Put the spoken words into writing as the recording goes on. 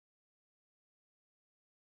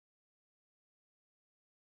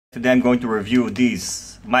Today I'm going to review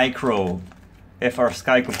this micro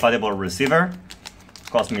Frsky compatible receiver.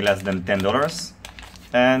 Cost me less than $10.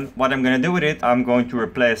 And what I'm going to do with it, I'm going to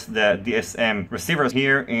replace the DSM receivers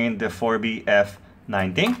here in the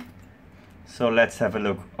 4B-F90. So let's have a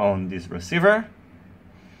look on this receiver.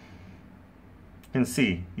 You can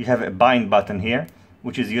see you have a bind button here,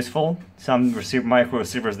 which is useful. Some micro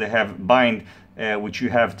receivers, they have bind which you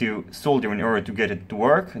have to solder in order to get it to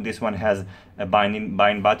work. This one has a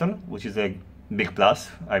bind button, which is a big plus,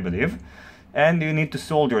 I believe. And you need to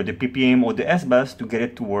solder the PPM or the SBUS to get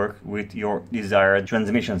it to work with your desired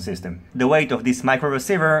transmission system. The weight of this micro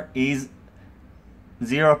receiver is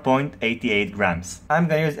 0.88 grams. I'm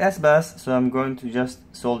going to use SBUS, so I'm going to just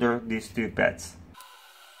solder these two pads.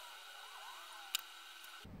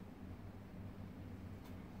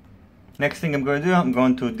 Next thing I'm going to do, I'm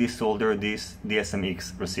going to desolder this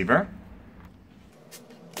DSMX receiver.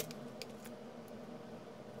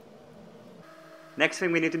 Next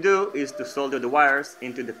thing we need to do is to solder the wires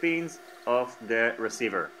into the pins of the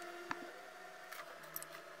receiver.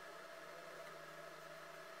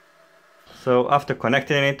 So after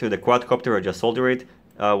connecting it to the quadcopter, I just solder it.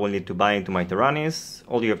 We'll need to bind into my Taranis.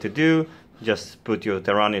 All you have to do, just put your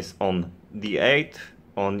Taranis on D8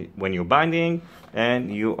 when you're binding,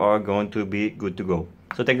 and you are going to be good to go.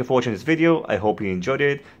 So thank you for watching this video. I hope you enjoyed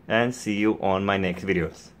it, and see you on my next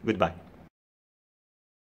videos. Goodbye.